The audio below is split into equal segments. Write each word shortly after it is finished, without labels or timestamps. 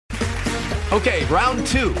Okay, round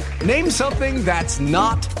two. Name something that's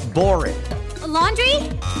not boring. A laundry?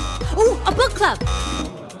 Ooh, a book club.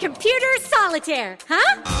 Computer solitaire,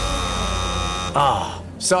 huh? Ah,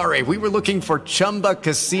 sorry, we were looking for Chumba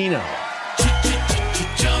Casino.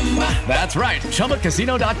 That's right,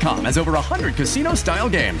 ChumbaCasino.com has over 100 casino-style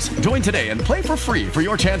games. Join today and play for free for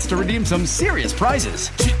your chance to redeem some serious prizes.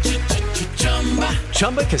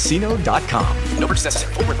 ChumbaCasino.com. No purchase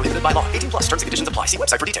necessary. Void where prohibited by law. 18 plus. Terms and conditions apply. See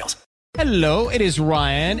website for details. Hello, it is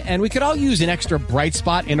Ryan, and we could all use an extra bright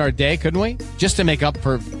spot in our day, couldn't we? Just to make up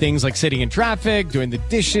for things like sitting in traffic, doing the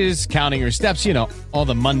dishes, counting your steps, you know, all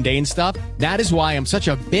the mundane stuff. That is why I'm such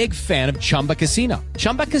a big fan of Chumba Casino.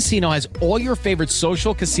 Chumba Casino has all your favorite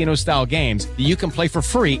social casino-style games that you can play for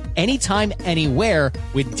free anytime, anywhere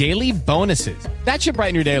with daily bonuses. That should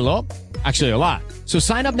brighten your day a little. Actually, a lot. So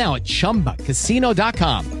sign up now at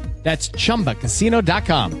ChumbaCasino.com. That's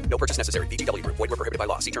ChumbaCasino.com. No purchase necessary. VGW Group. Void where prohibited by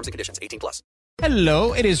law. See terms and conditions. 18 plus.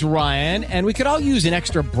 Hello, it is Ryan, and we could all use an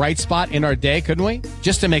extra bright spot in our day, couldn't we?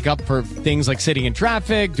 Just to make up for things like sitting in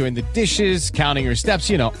traffic, doing the dishes, counting your steps,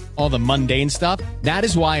 you know, all the mundane stuff. That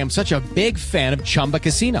is why I'm such a big fan of Chumba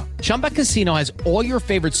Casino. Chumba Casino has all your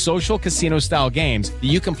favorite social casino-style games that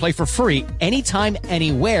you can play for free anytime,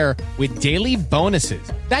 anywhere with daily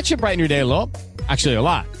bonuses. That should brighten your day a little. Actually, a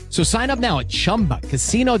lot. So sign up now at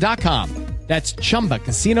ChumbaCasino.com. That's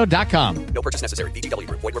ChumbaCasino.com. No purchase necessary. VGW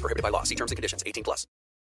Group. Void where prohibited by law. See terms and conditions. 18 plus.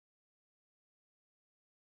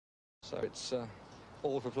 So it's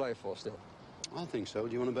all to play for still. I think so.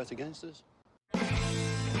 Do you want to bet against us?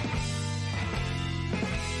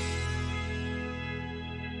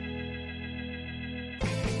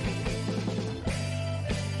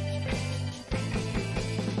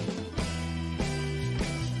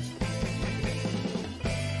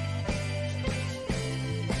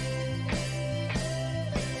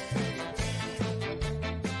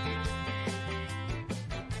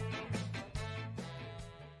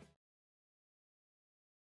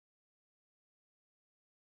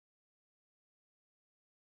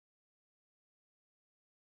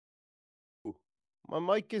 My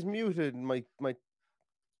mic is muted. My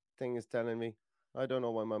thing is telling me. I don't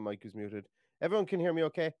know why my mic is muted. Everyone can hear me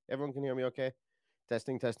okay? Everyone can hear me okay?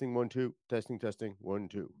 Testing, 1, 2. Testing, 1,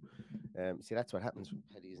 2. See, that's what happens when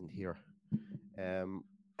Paddy isn't here.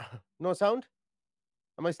 No sound?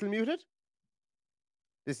 Am I still muted?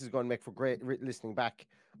 This is going to make for great listening back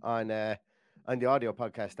on the audio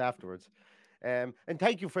podcast afterwards. And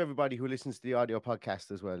thank you for everybody who listens to the audio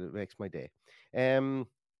podcast as well. It makes my day.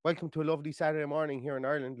 Welcome to a lovely Saturday morning here in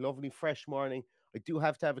Ireland. Lovely, fresh morning. I do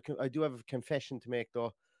have a confession to make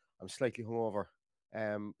though. I'm slightly hungover.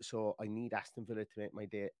 So I need Aston Villa to make my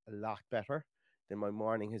day a lot better than my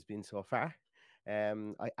morning has been so far.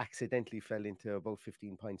 I accidentally fell into about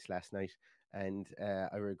 15 pints last night, and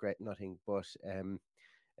I regret nothing. But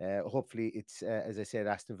hopefully, it's as I said,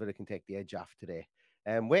 Aston Villa can take the edge off today.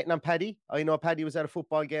 Waiting on Paddy. I know Paddy was at a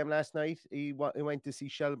football game last night. He went to see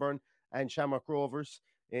Shelbourne and Shamrock Rovers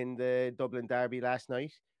in the Dublin Derby last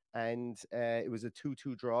night, and it was a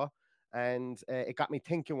 2-2 draw. And it got me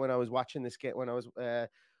thinking when I was watching this game, when I was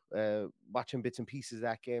watching bits and pieces of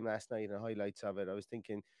that game last night and highlights of it. I was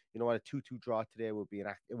thinking, you know what, a 2-2 draw today would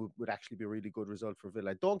actually be a really good result for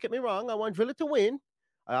Villa. Don't get me wrong, I want Villa to win.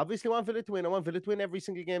 I obviously want Villa to win. I want Villa to win every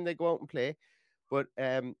single game they go out and play. But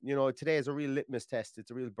you know, today is a real litmus test.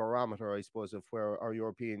 It's a real barometer, I suppose, of where our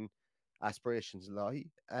European aspirations lie,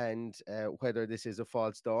 and whether this is a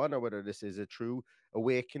false dawn or whether this is a true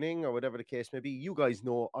awakening or whatever the case may be. You guys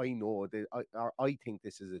know, I know that I think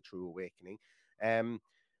this is a true awakening.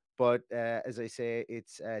 But as I say,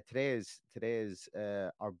 it's today is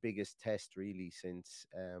our biggest test really since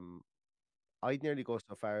I'd nearly go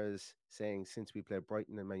so far as saying since we played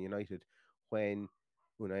Brighton and Man United when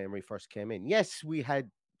Unai Emery first came in. Yes, we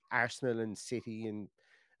had Arsenal and City and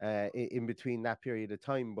in between that period of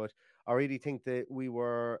time, but I really think that we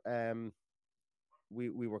were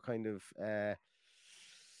kind of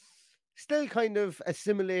still kind of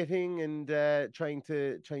assimilating and trying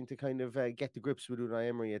to kind of get the grips with Unai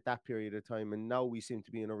Emery at that period of time, and now we seem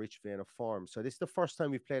to be in a rich vein of form. So this is the first time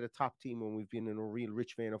we've played a top team when we've been in a real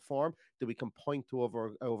rich vein of form that we can point to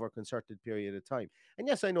over a concerted period of time. And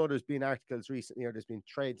yes, I know there's been articles recently, or there's been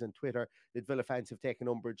trades on Twitter that Villa fans have taken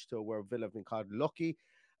umbrage to, where Villa have been called lucky.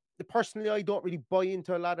 Personally, I don't really buy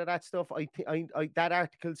into a lot of that stuff. I that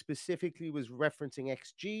article specifically was referencing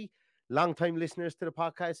XG. Long-time listeners to the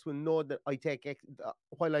podcast will know that I take,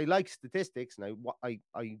 while I like statistics, and I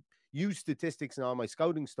use statistics in all my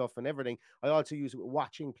scouting stuff and everything, I also use it with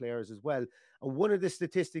watching players as well. And one of the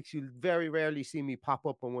statistics you'll very rarely see me pop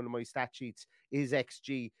up on one of my stat sheets is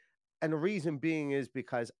XG. And the reason being is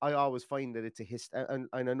because I always find that it's and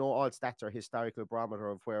I know all stats are historical barometer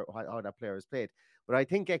of how that player has played. But I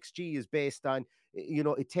think XG is based on,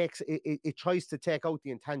 it tries to take out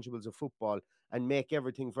the intangibles of football and make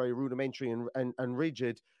everything very rudimentary and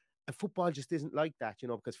rigid. And football just isn't like that,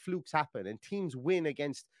 because flukes happen and teams win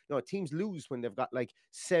against, teams lose when they've got like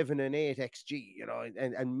 7 and 8 XG,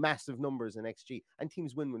 and massive numbers in XG, and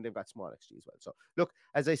teams win when they've got small XG as well. So look,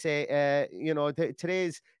 as I say,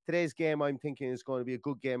 today's game, I'm thinking is going to be a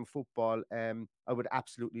good game of football. I would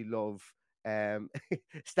absolutely love.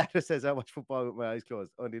 Status says I watch football with my eyes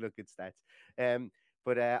closed. Only look at stats.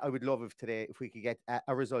 But I would love if we could get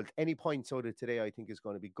a result. Any points out of today, I think is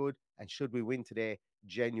going to be good. And should we win today,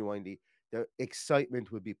 genuinely, the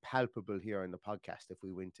excitement would be palpable here on the podcast if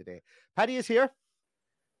we win today. Paddy is here.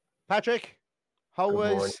 Patrick, how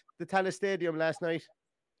was the Tallaght Stadium last night?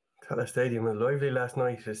 Tallaght Stadium was lively last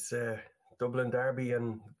night. It's Dublin derby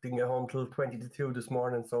and didn't get home till 20-2 this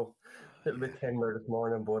morning, so a little bit tender this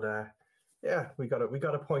morning. But yeah, we got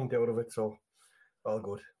a point out of it, so all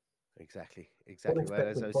good. Exactly.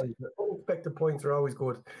 Unexpected points are always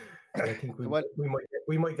good. I think we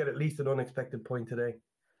might get at least an unexpected point today.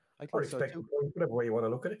 I think so too. Point, whatever way you want to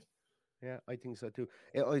look at it. Yeah, I think so too.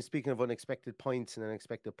 Speaking of unexpected points and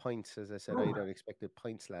unexpected points, as I said, I had unexpected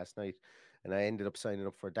points last night, and I ended up signing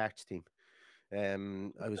up for a darts team.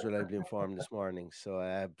 I was reliably informed this morning,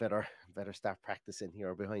 so better start practicing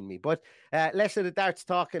here behind me. But less of the darts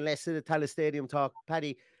talk and less of the Tallaght Stadium talk.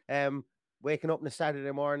 Paddy, waking up on a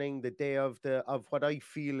Saturday morning, the day of what I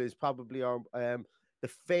feel is probably our the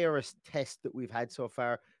fairest test that we've had so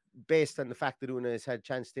far, based on the fact that Una has had a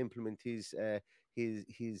chance to implement his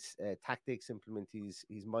tactics, implement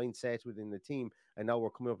his mindset within the team, and now we're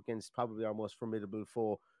coming up against probably our most formidable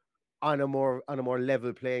foe on a more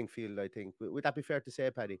level playing field. I think would that be fair to say,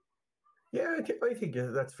 Paddy? Yeah, I think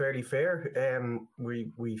that's fairly fair.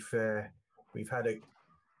 We've had a.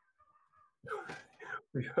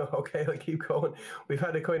 Okay, I'll keep going. We've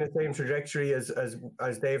had a kind of same trajectory as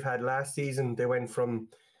they've had last season. They went from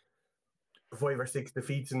 5 or 6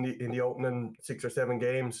 defeats in the opening 6 or 7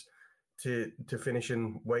 games to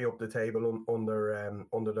finishing way up the table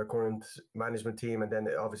under their current management team, and then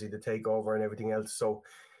obviously the takeover and everything else. So,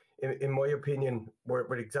 in my opinion,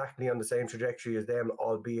 we're exactly on the same trajectory as them,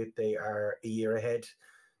 albeit they are a year ahead.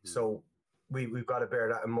 So we've got to bear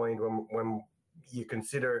that in mind when you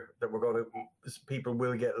consider that people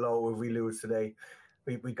will get low if we lose today.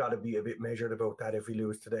 We got to be a bit measured about that if we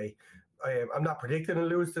lose today. I'm not predicting to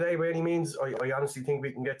lose today by any means. I honestly think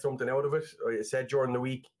we can get something out of it. I said during the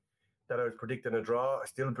week that I was predicting a draw. I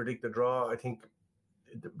still predict a draw. I think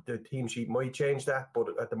the team sheet might change that, but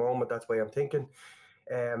at the moment, that's why I'm thinking.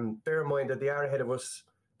 Bear in mind that they are ahead of us.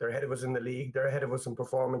 They're ahead of us in the league. They're ahead of us in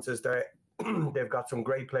performances. They've got some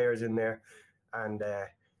great players in there, and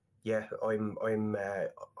yeah, I'm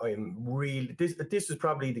really. This is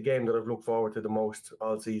probably the game that I've looked forward to the most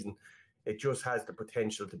all season. It just has the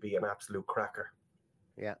potential to be an absolute cracker.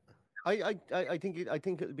 Yeah, I think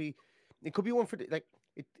it'll be. It could be one for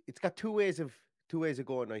it's got two ways of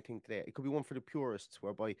going. I think today it could be one for the purists,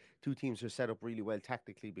 whereby two teams are set up really well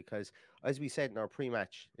tactically. Because as we said in our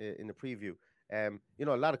pre-match in the preview, a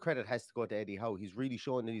lot of credit has to go to Eddie Howe. He's really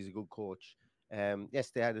shown that he's a good coach.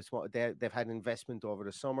 Yes, they've had investment over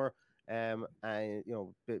the summer, and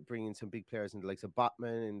bringing some big players in the likes of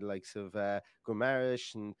Botman and the likes of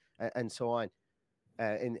Gumarish and so on.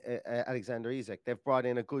 In Alexander Isak, they've brought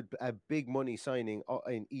in a big money signing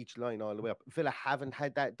in each line all the way up. Villa haven't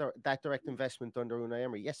had that direct investment under Unai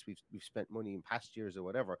Emery. Yes, we've spent money in past years or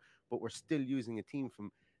whatever, but we're still using a team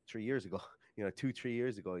from 3 years ago, 2-3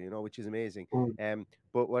 years ago, which is amazing.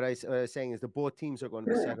 But what I was saying is that both teams are going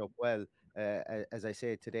to be set up well. As I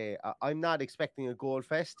say today, I'm not expecting a goal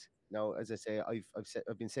fest. Now, as I say,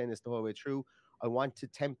 I've been saying this the whole way through. I want to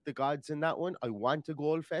tempt the gods in that one. I want a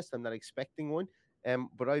goal fest. I'm not expecting one.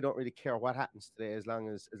 But I don't really care what happens today as long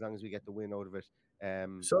as we get the win out of it.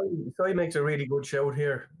 So he makes a really good shout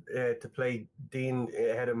here to play Dean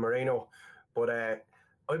ahead of Moreno, but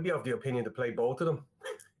I'd be of the opinion to play both of them.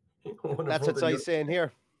 That's what I'm saying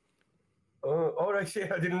here. All right,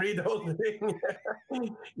 yeah, I didn't read the whole thing.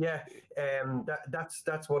 Yeah,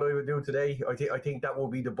 that's what I would do today. I think that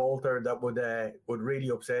would be the bolter that would really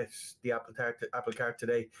upset the apple cart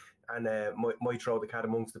today, and might throw the cat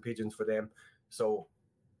amongst the pigeons for them. So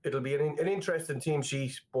it'll be an interesting team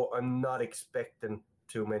sheet, but I'm not expecting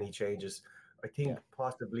too many changes. I think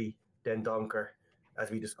possibly Den Donker, as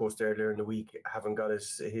we discussed earlier in the week, having got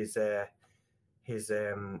his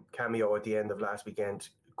cameo at the end of last weekend,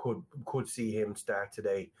 could see him start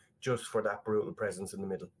today just for that brutal presence in the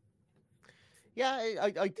middle. Yeah,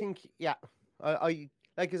 I think, yeah. I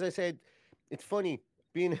like, as I said, it's funny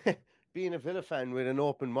being being a Villa fan with an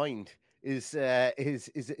open mind is a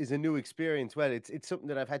new experience. Well, it's something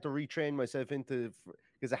that I've had to retrain myself into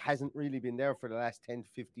because it hasn't really been there for the last 10 to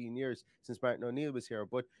 15 years since Martin O'Neill was here.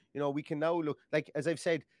 But we can now look, like as I've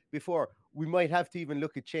said before, we might have to even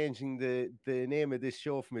look at changing the name of this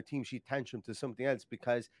show from a team sheet tantrum to something else,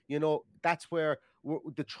 because that's where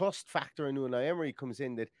the trust factor in Unai Emery comes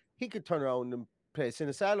in, that he could turn around and play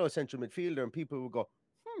Sinisalo central midfielder, and people will go,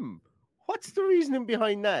 what's the reasoning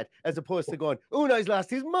behind that? As opposed to going, Unai's lost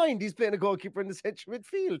his mind. He's playing a goalkeeper in the central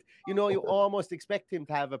midfield. You almost expect him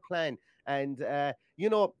to have a plan. And,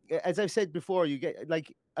 as I've said before, you get,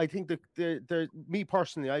 like, I think the me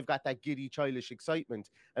personally, I've got that giddy, childish excitement.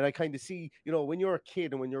 And I kind of see, when you're a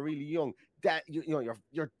kid and when you're really young, that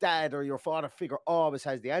your dad or your father figure always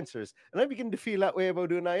has the answers. And I begin to feel that way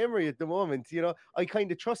about Unai Emery at the moment. I kind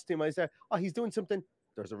of trust him. I say, he's doing something.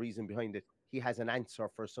 There's a reason behind it. He has an answer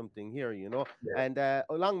for something here, Yeah. And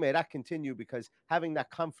long may that continue, because having that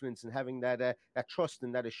confidence and having that trust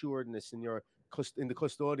and that assuredness in the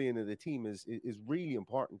custodian of the team is really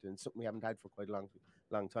important, and something we haven't had for quite a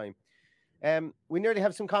long time. We nearly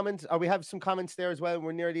have some comments, or we have some comments there as well.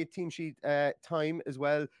 We're nearly at team sheet time as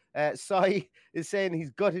well. Sai is saying he's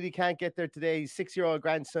gutted he can't get there today. His 6-year-old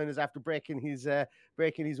grandson is after breaking his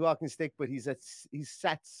walking stick, but he's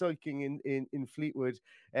sat sulking in Fleetwood.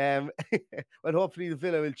 Well, hopefully the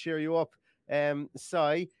Villa will cheer you up.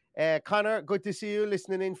 Sai, Connor, good to see you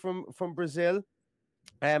listening in from Brazil.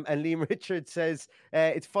 And Liam Richards says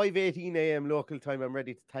it's 5:18 a.m. local time. I'm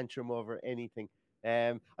ready to tantrum over anything.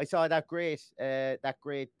 I saw that great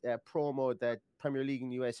promo that Premier League in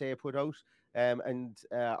the USA put out, and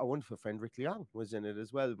our wonderful friend Rick Leong was in it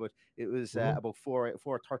as well. But it was about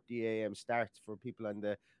 4:30 a.m. start for people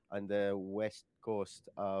on the west coast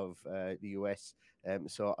of the US.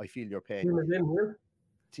 So I feel your pain.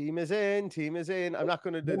 Team is in. I'm not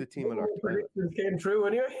going to do the team alert. Predictions came true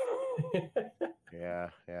anyway. Yeah.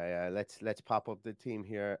 Let's pop up the team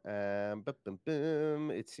here. Boom.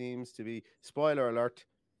 It seems to be, spoiler alert,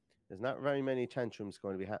 there's not very many tantrums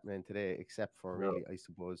going to be happening today, except for really, I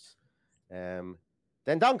suppose.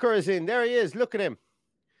 Dendoncker is in. There he is. Look at him.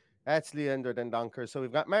 That's Leander Dendoncker. So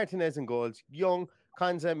we've got Martinez in goals, Young,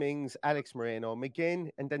 Konza, Mings, Alex Moreno, McGinn,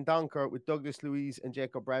 and Dendoncker with Douglas Luiz and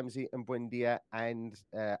Jacob Ramsey and Buendia and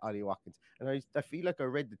Ollie Watkins. And I feel like I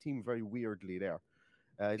read the team very weirdly there.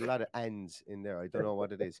 A lot of ands in there. I don't know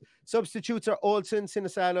what it is. Substitutes are Olsen,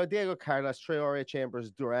 Sinisalo, Diego Carlos, Traore,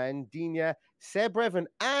 Chambers, Duran, Dina, Seb Revan,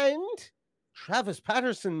 and Travis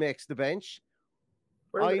Patterson makes the bench.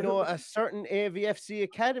 I know a certain AVFC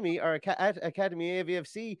Academy, or Academy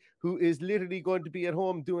AVFC, who is literally going to be at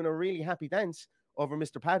home doing a really happy dance over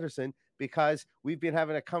Mr. Patterson, because we've been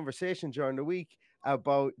having a conversation during the week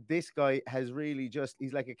about this guy has really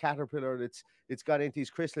he's like a caterpillar that's got into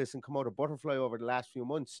his chrysalis and come out a butterfly over the last few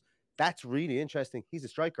months. That's really interesting. He's a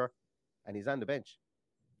striker and he's on the bench.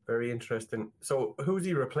 Very interesting. So who's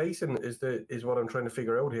he replacing is what I'm trying to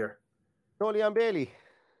figure out here. No, Leon Bailey.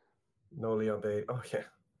 Oh, yeah.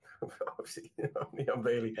 Obviously, Leon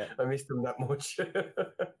Bailey. Yeah. I missed him that much.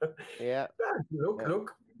 Yeah.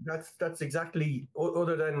 Look. That's exactly,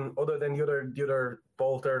 other than the other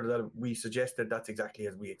bolter that we suggested, that's exactly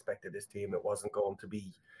as we expected this team. It wasn't going to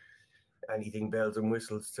be anything bells and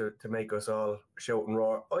whistles to make us all shout and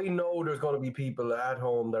roar. I know there's going to be people at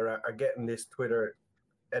home that are getting this Twitter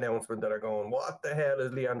announcement that are going, what the hell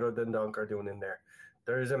is Leandro Dendoncker doing in there?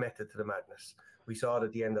 There is a method to the madness. We saw it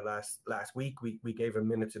at the end of last week. We gave him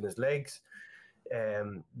minutes in his legs.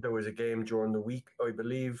 There was a game during the week, I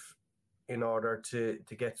believe, in order to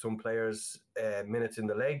get some players minutes in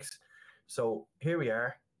the legs. So here we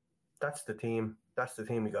are. That's the team. That's the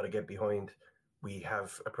team we got to get behind. We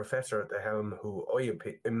have a professor at the helm who,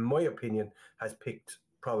 in my opinion, has picked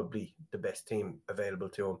probably the best team available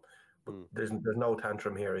to him. But there's no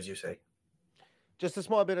tantrum here, as you say. Just a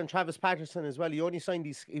small bit on Travis Patterson as well. He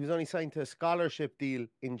was only signed to a scholarship deal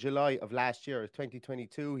in July of last year,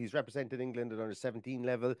 2022. He's represented England at under 17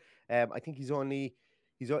 level. I think he's only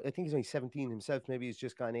 17 himself. Maybe he's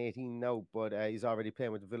just gone 18 now, but he's already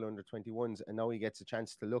playing with the Villa under 21s, and now he gets a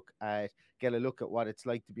chance to get a look at what it's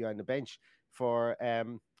like to be on the bench for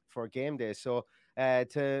game day. So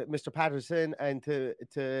to Mr. Patterson and to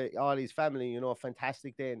all his family, a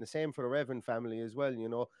fantastic day, and the same for the Revan family as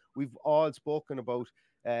well. We've all spoken about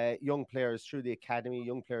young players through the academy,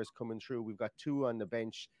 young players coming through. We've got 2 on the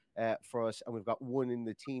bench for us, and we've got 1 in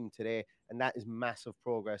the team today, and that is massive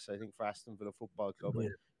progress, I think, for Aston Villa Football Club. Yeah.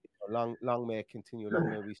 long may it continue. Long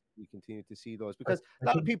may we continue to see those, because I a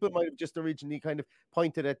lot of think- people might have just originally kind of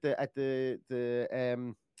pointed at the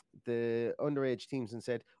underage teams and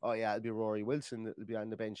said, "Oh yeah, it'll be Rory Wilson that'll be on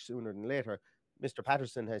the bench sooner than later." Mr.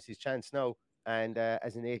 Patterson has his chance now, and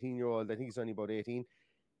as an 18-year-old, I think he's only about 18.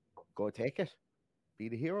 Go take it, be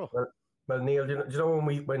the hero. Well, Neil, do you know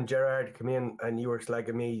when Gerard came in and you were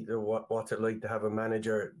slagging me, what's it like to have a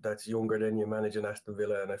manager that's younger than you managing Aston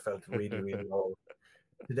Villa, and I felt really, really old.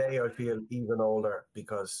 Today I feel even older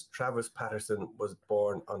because Travis Patterson was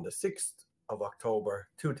born on the 6th of October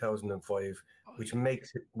 2005, which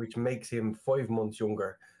makes him 5 months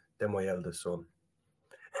younger than my eldest son.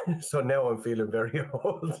 So now I'm feeling very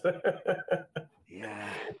old. Yeah.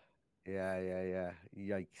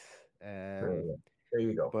 Yikes. There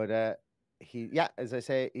you go. But as I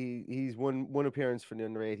say, he's won appearance for the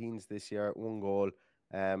under 18s this year, 1 goal,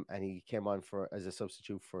 and he came on as a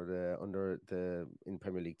substitute for in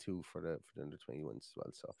Premier League 2 for the under 21s as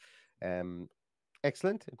well. So,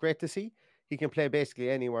 excellent, great to see. He can play basically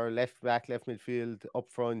anywhere, left back, left midfield, up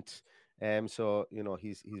front. So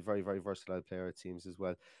he's very, very versatile player, it seems, as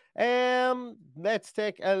well. Let's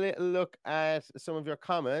take a little look at some of your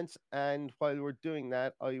comments, and while we're doing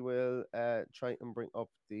that, I will try and bring up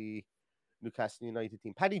the Newcastle United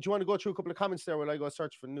team. Paddy, do you want to go through a couple of comments there while I go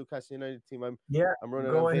search for the Newcastle United team? I'm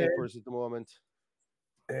running on vapors at the moment.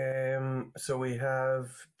 So we have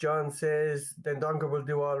John says Dendoncker will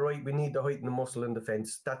do all right. We need the height and the muscle in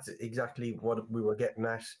defence. That's exactly what we were getting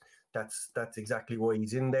at. That's exactly why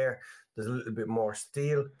he's in there. There's a little bit more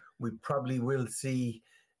steel. We probably will see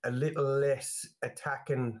a little less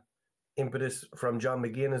attacking impetus from John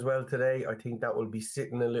McGinn as well today. I think that will be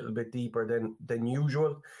sitting a little bit deeper than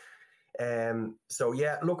usual. So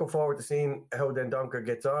yeah, looking forward to seeing how Dendoncker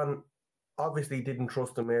gets on. Obviously didn't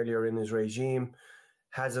trust him earlier in his regime.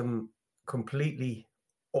 Has him completely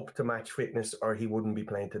up to match fitness, or he wouldn't be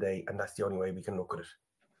playing today, and that's the only way we can look at it.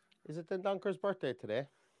 Is it Donker's birthday today?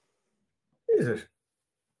 Is it?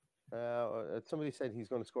 Somebody said he's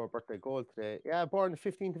going to score a birthday goal today. Yeah, born the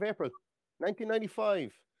 15th of April,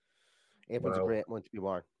 1995. April's a great month to be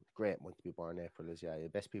born. Great month to be born. April is, the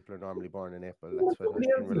best people are normally born in April. That's what I've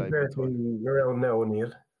been reliable told. You're around now,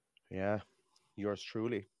 Neil. Yeah, yours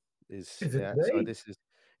truly is. Is it yeah, today? so this is.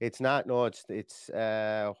 It's not. No, it's.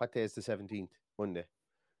 What day is the 17th? Monday.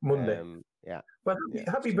 Monday. Yeah. Well,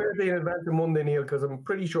 happy birthday in advance on Monday, Neil, because I'm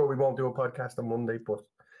pretty sure we won't do a podcast on Monday, but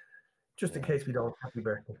just in case we don't, happy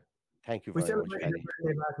birthday. Thank you We very much, celebrated Paddy.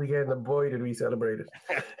 your birthday last weekend, and boy, did we celebrate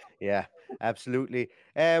it. Yeah, absolutely.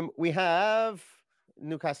 We have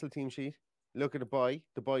Newcastle team sheet. Look at the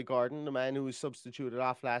boy Gordon, the man who was substituted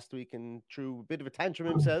off last week and threw a bit of a tantrum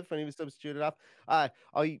himself when he was substituted off.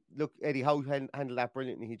 Eddie Howe handled that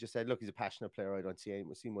brilliantly. He just said, look, he's a passionate player. I don't see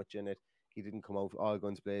much in it. He didn't come out all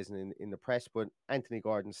guns blazing in the press, but Anthony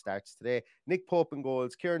Gordon starts today. Nick Pope in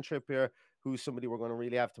goals, Kieran Trippier, who's somebody we're going to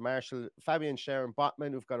really have to marshal, Fabian Schär and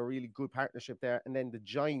Botman, who've got a really good partnership there, and then the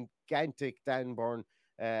gigantic Dan Burn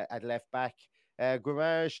at left back.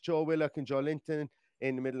 Grimage, Joe Willock and Joe Linton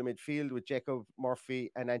in the middle of midfield, with Jacob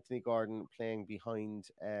Murphy and Anthony Gordon playing behind,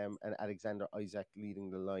 and Alexander Isaac leading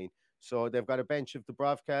the line. So they've got a bench of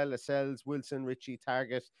Dubravka, Lascelles, Wilson, Ritchie,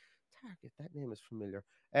 Target, that name is familiar.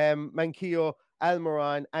 Manquillo,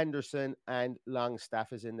 Almiron, Anderson, and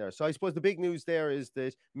Longstaff is in there. So I suppose the big news there is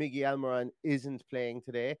that Miggy Almiron isn't playing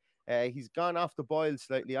today. He's gone off the boil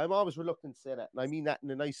slightly. I'm always reluctant to say that, and I mean that in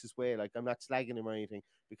the nicest way. Like, I'm not slagging him or anything,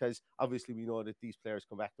 because obviously we know that these players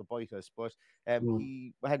come back to bite us. But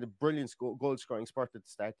he had a brilliant goal scoring spurt at the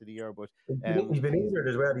start of the year. But he's been injured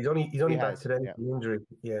as well. He's only back today from injury.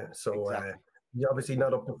 Yeah, so exactly. He's obviously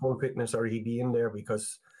not up to full fitness, or he'd be in there,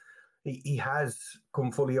 because he has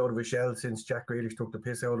come fully out of his shell since Jack Grealish took the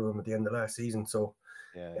piss out of him at the end of last season. So,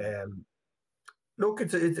 look,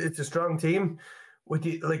 it's a strong team. With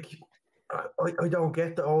the, I don't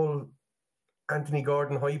get the whole Anthony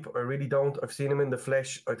Gordon hype. I really don't. I've seen him in the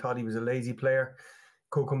flesh. I thought he was a lazy player.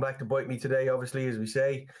 Could come back to bite me today, obviously, as we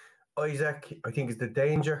say. Isaac, I think, is the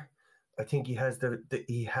danger. I think he has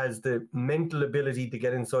the mental ability to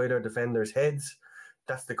get inside our defenders' heads.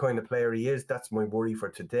 That's the kind of player he is. That's my worry for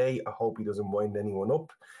today. I hope he doesn't wind anyone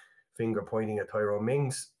up. Finger pointing at Tyrone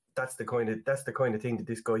Mings. That's the kind of thing that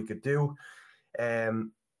this guy could do.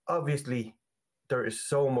 Obviously, there is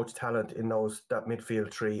so much talent in that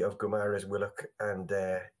midfield three of Guimaraes, Willock, and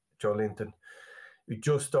Joe Linton. We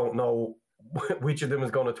just don't know which of them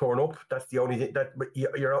is going to turn up. That's the only thing that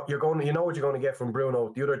you're going. You know what you're going to get from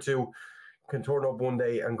Bruno. The other two can turn up one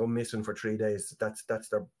day and go missing for 3 days. That's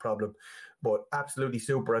their problem. But absolutely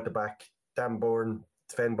super at the back. Dan Bourne,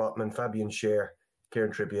 Sven Botman, Fabian Schär,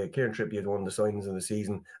 Kieran Trippier. Kieran Trippier is one of the signings of the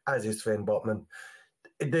season, as is Sven Botman.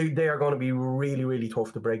 They are going to be really, really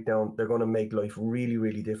tough to break down. They're going to make life really,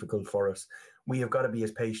 really difficult for us. We have got to be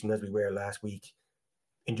as patient as we were last week.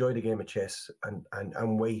 Enjoy the game of chess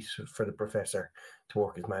and wait for the professor to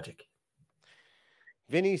work his magic.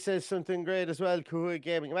 Vinny says something great as well. Cahoog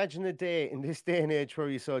Gaming. Imagine a day in this day and age where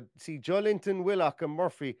you see Joelinton, Willock, and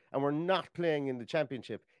Murphy, and we're not playing in the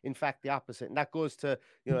championship. In fact, the opposite. And that goes to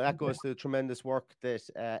the tremendous work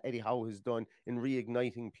that Eddie Howe has done in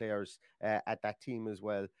reigniting players at that team as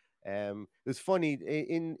well. It was funny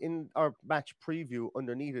in our match preview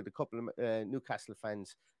underneath it. A couple of Newcastle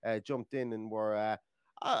fans jumped in and were.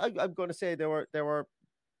 I'm going to say they were.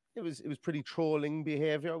 It was pretty trolling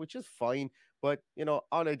behavior, which is fine. But,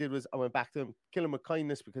 all I did was I went back to them, kill them with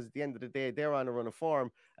kindness, because at the end of the day, they're on a run of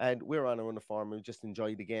form and we're on a run of form. And just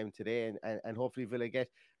enjoy the game today and hopefully Villa get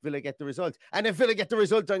the result. And if Villa get the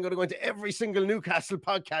result, I'm going to go into every single Newcastle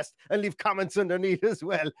podcast and leave comments underneath as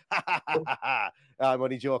well. I'm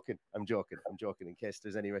only joking. I'm joking in case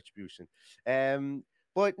there's any retribution.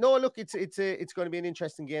 But no, look, it's going to be an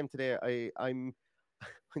interesting game today. I'm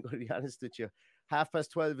going to be honest with you.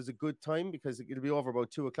 12:30 is a good time because it'll be over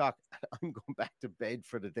about 2:00. I'm going back to bed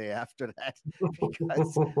for the day after that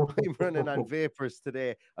because I'm running on vapors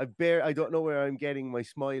today. I don't know where I'm getting my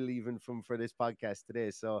smile even for this podcast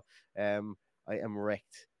today. So I am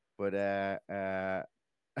wrecked. But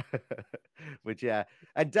but yeah.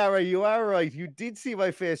 And Dara, you are right. You did see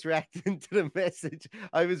my face reacting to the message.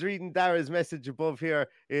 I was reading Dara's message above here.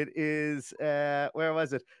 It is where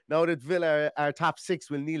was it? Now that Villa are top 6,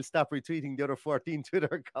 will Neil stop retweeting the other 14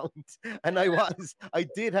 Twitter accounts? And I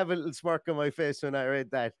did have a little smirk on my face when I read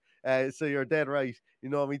that. So you're dead right. You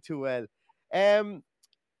know me too well.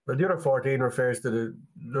 But the other 14 refers to the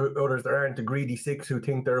others that aren't the greedy 6 who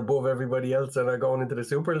think they're above everybody else and are going into the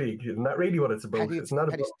Super League. Isn't that really what it's about? Paddy, it's not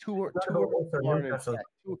about too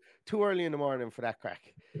early in the morning for that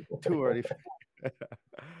crack. Too early.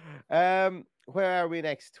 Where are we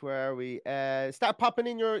next? Where are we? Start popping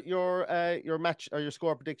in your match or your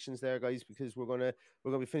score predictions there, guys, because we're gonna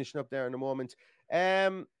be finishing up there in a moment.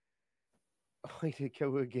 Why did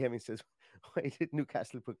Cahoog Gaming says? Why did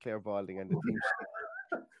Newcastle put Claire Balding on the team sheet?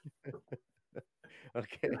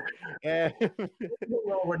 Okay.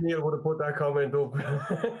 Where Neil would have put that comment up.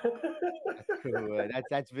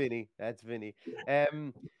 That's Vinny. That's Vinny.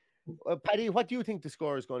 Paddy, what do you think the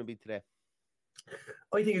score is going to be today?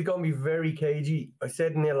 I think it's going to be very cagey. I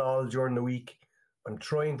said 0-0 during the week. I'm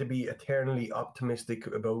trying to be eternally optimistic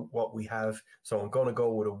about what we have. So I'm going to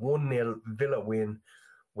go with a 1-0 Villa win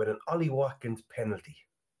with an Ollie Watkins penalty.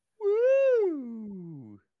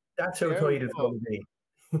 Woo! That's how tight it's going to be.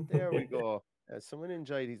 There we go. Someone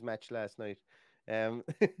enjoyed his match last night. Coming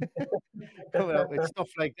up with stuff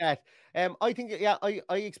like that. I think, I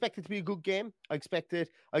expect it to be a good game. I expect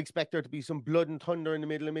there to be some blood and thunder in the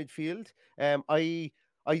middle of midfield.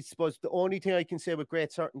 I suppose the only thing I can say with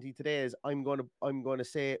great certainty today is I'm gonna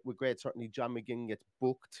say with great certainty John McGinn gets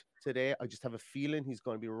booked today. I just have a feeling he's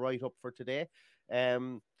going to be right up for today.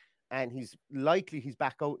 And he's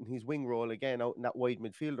back out in his wing role again, out in that wide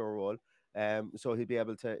midfielder role. So he'll be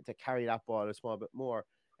able to carry that ball a small bit more.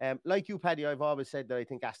 Like you, Paddy, I've always said that I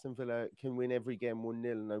think Aston Villa can win every game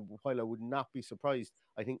 1-0, and while I would not be surprised,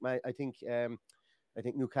 I think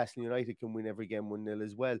Newcastle United can win every game 1-0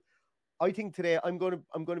 as well. I think today I'm going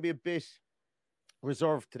to be a bit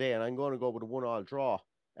reserved today, and I'm going to go with a 1-1 draw.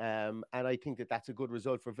 And I think that's a good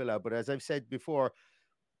result for Villa. But as I've said before,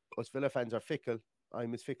 us Villa fans are fickle.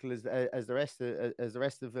 I'm as fickle as the rest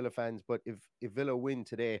of Villa fans. But if Villa win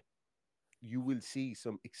today, you will see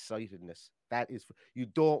some excitedness. You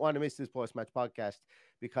don't want to miss this post-match podcast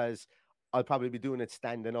because I'll probably be doing it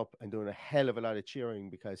standing up and doing a hell of a lot of cheering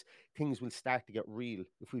because things will start to get real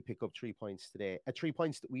if we pick up 3 points today. 3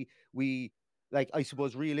 points that we like, I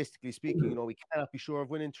suppose, realistically speaking, we cannot be sure of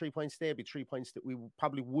winning 3 points today. It'd be 3 points that we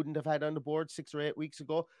probably wouldn't have had on the board 6 or 8 weeks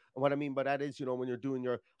ago. And what I mean by that is, when you're doing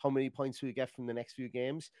how many points we get from the next few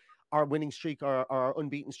games, our winning streak or our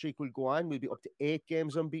unbeaten streak will go on. We'll be up to 8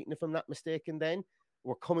 games unbeaten, if I'm not mistaken. Then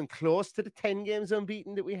we're coming close to the 10 games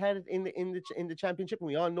unbeaten that we had in the championship, and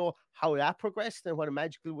we all know how that progressed and what a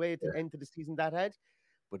magical way to end to the season that had.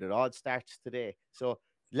 But it all starts today, so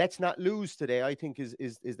let's not lose today. I think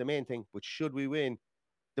is the main thing. But should we win,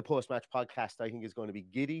 the post-match podcast I think is going to be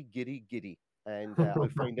giddy, and I'll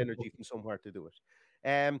find energy from somewhere to do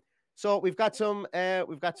it. So we've got some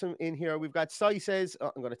in here. We've got Sai says,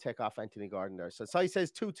 I'm going to take off Anthony Gordon there. So Sai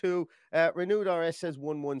says 2-2. Renewed RS says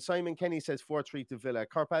 1-1. Simon Kenny says 4-3 to Villa.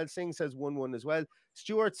 Karpal Singh says 1-1 as well.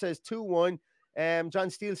 Stuart says 2-1. John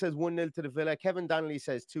Steele says 1-0 to the Villa. Kevin Donnelly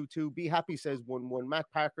says 2-2. Be Happy says 1-1. Matt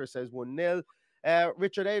Parker says 1-0.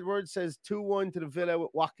 Richard Edwards says 2-1 to the Villa with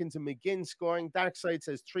Watkins and McGinn scoring. Darkside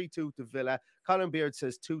says 3-2 to Villa. Colin Beard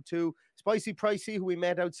says 2-2. Spicy Pricey, who we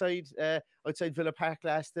met outside Villa Park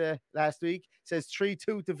last week, says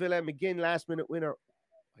 3-2 to Villa. McGinn last minute winner.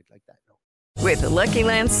 I'd like that now. With the Lucky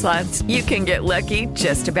Land Slots, you can get lucky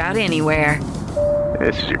just about anywhere.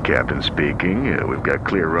 This is your captain speaking. We've got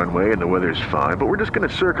clear runway and the weather's fine, but we're just going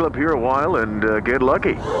to circle up here a while and get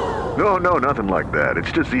lucky. No, nothing like that.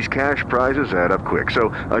 It's just these cash prizes add up quick. So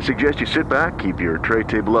I suggest you sit back, keep your tray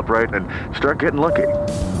table upright, and start getting lucky.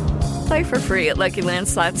 Play for free at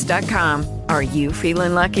LuckyLandSlots.com. Are you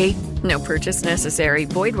feeling lucky? No purchase necessary.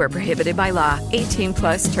 Void where prohibited by law.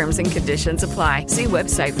 18+ terms and conditions apply. See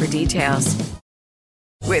website for details.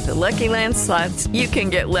 With the Lucky Land Slots, you can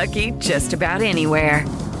get lucky just about anywhere.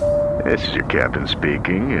 This is your captain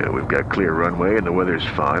speaking. We've got clear runway and the weather's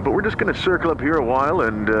fine, but we're just going to circle up here a while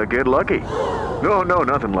and get lucky. No,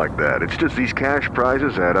 nothing like that. It's just these cash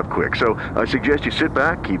prizes add up quick. So I suggest you sit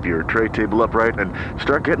back, keep your tray table upright, and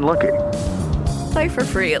start getting lucky. Play for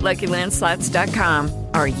free at LuckyLandSlots.com.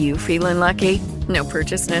 Are you feeling lucky? No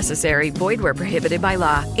purchase necessary. Void where prohibited by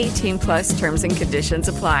law. 18+ terms and conditions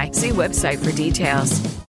apply. See website for details.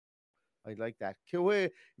 I'd like that.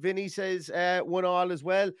 Vinny says 1-1 as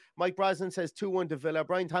well. Mike Brosnan says 2-1 to Villa.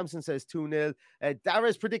 Brian Thompson says 2-0.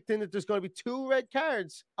 Dara's predicting that there's going to be 2 red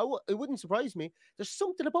cards. It wouldn't surprise me. There's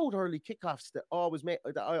something about early kickoffs that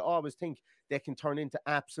I always think they can turn into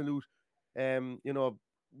absolute,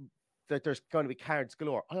 that there's going to be cards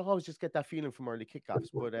galore. I always just get that feeling from early kickoffs,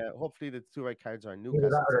 but hopefully the 2 red cards are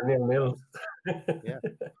Newcastle. Yeah.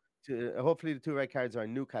 Hopefully the 2 red cards are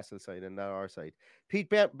on Newcastle side and not our side.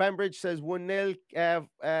 Pete Bambridge says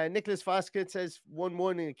 1-0. Nicholas Foskett says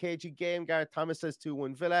 1-1 in a cagey game. Gareth Thomas says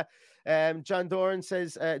 2-1 Villa. John Duran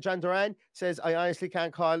says I honestly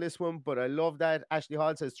can't call this one, but I love that. Ashley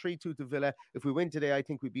Hall says 3-2 to Villa. If we win today, I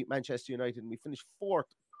think we beat Manchester United and we finish 4th.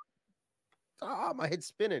 Oh, my head's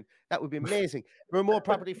spinning. That would be amazing. Remote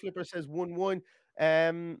Property Flipper says 1-1.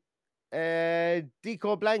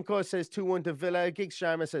 Dico Blanco says 2-1 to Villa. Giggs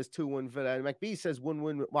Sharma says 2-1 Villa. And McBee says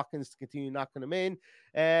 1-1 with Watkins to continue knocking them in.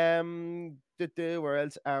 Where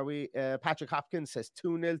else are we? Patrick Hopkins says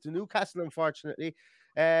 2-0 to Newcastle, unfortunately.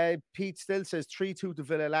 Pete Still says 3-2 to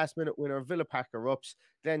Villa. Last minute winner. Villa Park erupts.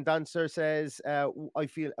 Glenn Dancer says I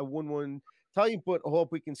feel a 1-1 tie, but I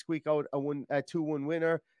hope we can squeak out a 2-1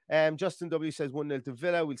 winner. Justin W says 1-0 to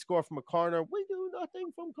Villa. We'll score from a corner. We do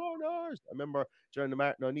nothing from corners. I remember during the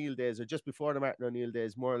Martin O'Neill days, or just before the Martin O'Neill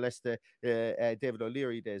days, more or less the David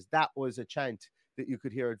O'Leary days, that was a chant that you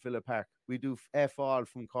could hear at Villa Park. We do F all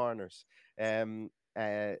from corners.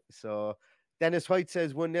 So Dennis White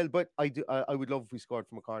says 1-0, but I would love if we scored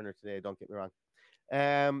from a corner today. Don't get me wrong.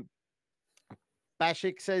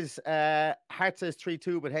 Bashik says Hart says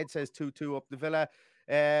 3-2, but Head says 2-2 up the Villa.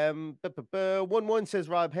 1-1 says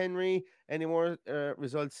Rob Henry. Any more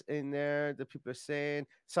results in there that people are saying?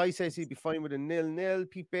 Sai says he'd be fine with a 0-0.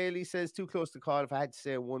 Pete Bailey says too close to call if I had to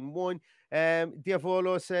say 1-1.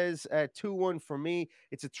 Diavolo says 2-1 for me.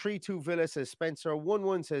 It's a 3-2 Villa, says Spencer.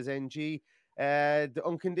 1-1 says NG. The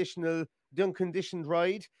unconditioned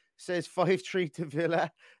ride says 5-3 to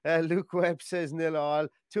Villa. Luke Webb says 0-all.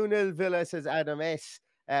 2-0 Villa, says Adam S.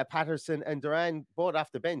 Patterson and Duran both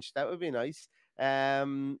off the bench. That would be nice.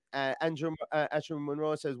 Andrew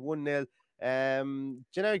Monroe says 1-0.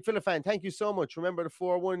 Generic Villa fan, thank you so much. Remember the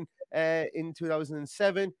 4-1 in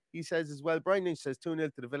 2007, he says as well. Brian Lynch says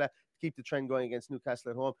 2-0 to the Villa to keep the trend going against Newcastle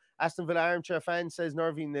at home. Aston Villa armchair fan says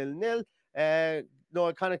Nervy 0-0.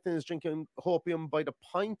 Noah Connaughton is drinking hopium by the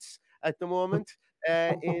pints at the moment.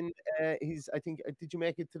 He's, I think, did you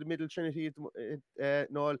make it to the Middle Trinity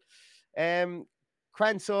Noel?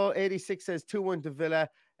 Cranso 86 says 2-1 to Villa.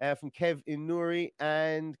 From Kev in Newry,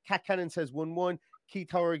 and Cat Cannon says 1-1. Keith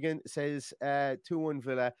Horrigan says 2-1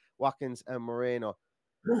 Villa, Watkins and Moreno.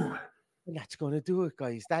 And that's going to do it,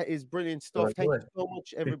 guys. That is brilliant stuff. Thank you so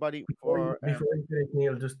much, everybody. Before you finish,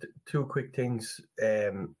 Neil, just 2 quick things.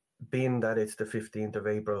 Being that it's the 15th of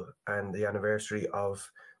April and the anniversary of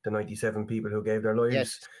the 97 people who gave their lives,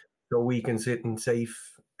 yes, so we can sit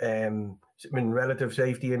in relative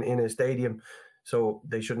safety in a stadium. So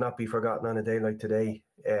they should not be forgotten on a day like today.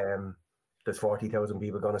 There's 40,000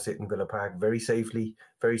 people going to sit in Villa Park very safely,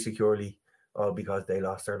 very securely, all because they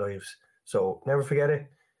lost their lives. So never forget it.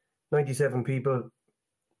 97 people.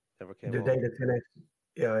 Never came the home. Day that's in it.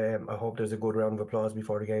 Yeah, I hope there's a good round of applause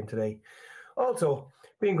before the game today. Also,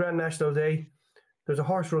 being Grand National Day, there's a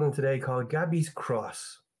horse running today called Gabby's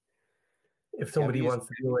Cross. If somebody wants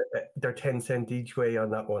to do it, they're 10 cents each way on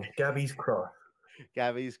that one. Gabby's Cross.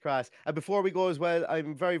 Gavy's Cross. And before we go as well,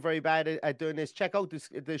 I'm very, very bad at doing this. Check out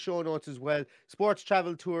the show notes as well. Sports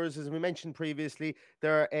Travel Tours, as we mentioned previously,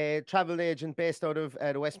 they're a travel agent based out of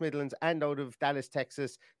the West Midlands and out of Dallas,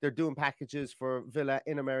 Texas. They're doing packages for Villa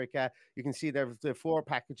in America. You can see there are 4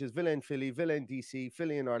 packages: Villa in Philly, Villa in DC,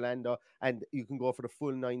 Philly in Orlando, and you can go for the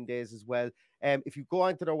full 9 days as well. If you go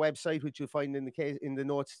onto their website, which you'll find in the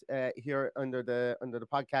notes here under the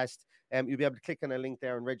podcast, you'll be able to click on a link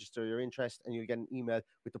there and register your interest, and you'll get an email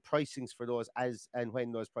with the pricings for those as and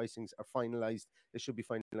when those pricings are finalized. They should be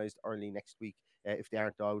finalized early next week if they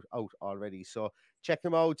aren't out already. So check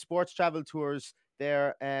them out. Sports Travel Tours.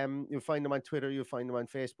 There, you'll find them on Twitter, you'll find them on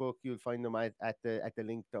Facebook, you'll find them at the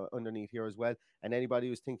link underneath here as well. And anybody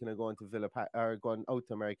who's thinking of going to Villa or going out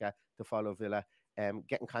to America to follow Villa,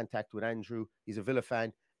 get in contact with Andrew. He's a Villa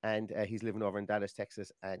fan, and he's living over in Dallas,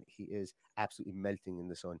 Texas, and he is absolutely melting in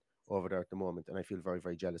the sun over there at the moment, and I feel very,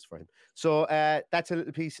 very jealous for him. So that's a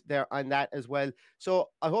little piece there on that as well. So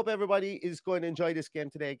I hope everybody is going to enjoy this game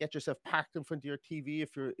today. Get yourself parked in front of your TV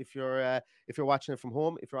if you're watching it from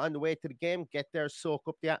home. If you're on the way to the game, get there, soak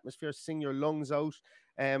up the atmosphere, sing your lungs out,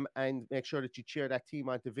 and make sure that you cheer that team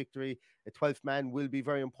on to victory. The 12th man will be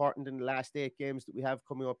very important in the last 8 games that we have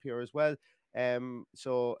coming up here as well.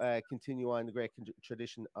 So continue on the great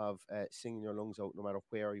tradition of singing your lungs out no matter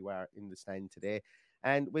where you are in the stand today.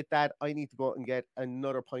 And with that, I need to go and get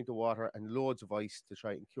another pint of water and loads of ice to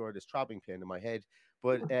try and cure this throbbing pain in my head.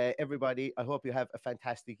 But everybody, I hope you have a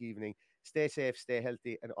fantastic evening. Stay safe, stay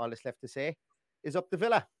healthy, and all that's left to say is up the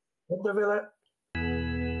Villa. Up the Villa.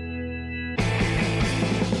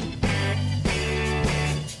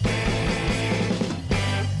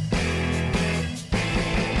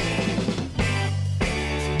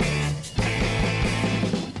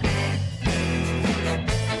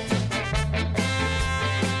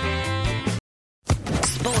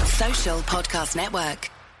 Social Podcast Network.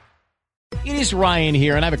 It is Ryan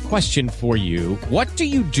here, and I have a question for you. What do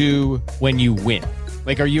you do when you win?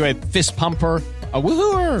 Like, are you a fist pumper, a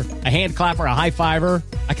woohooer, a hand clapper, a high fiver?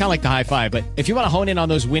 I kind of like the high five, but if you want to hone in on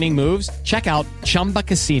those winning moves, check out Chumba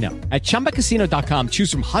Casino. At ChumbaCasino.com,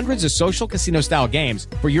 choose from hundreds of social casino-style games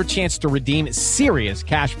for your chance to redeem serious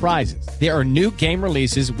cash prizes. There are new game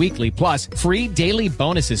releases weekly, plus free daily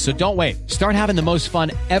bonuses, so don't wait. Start having the most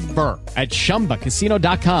fun ever at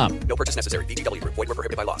ChumbaCasino.com. No purchase necessary. VGW Group. Void where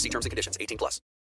prohibited by law. See terms and conditions. 18+.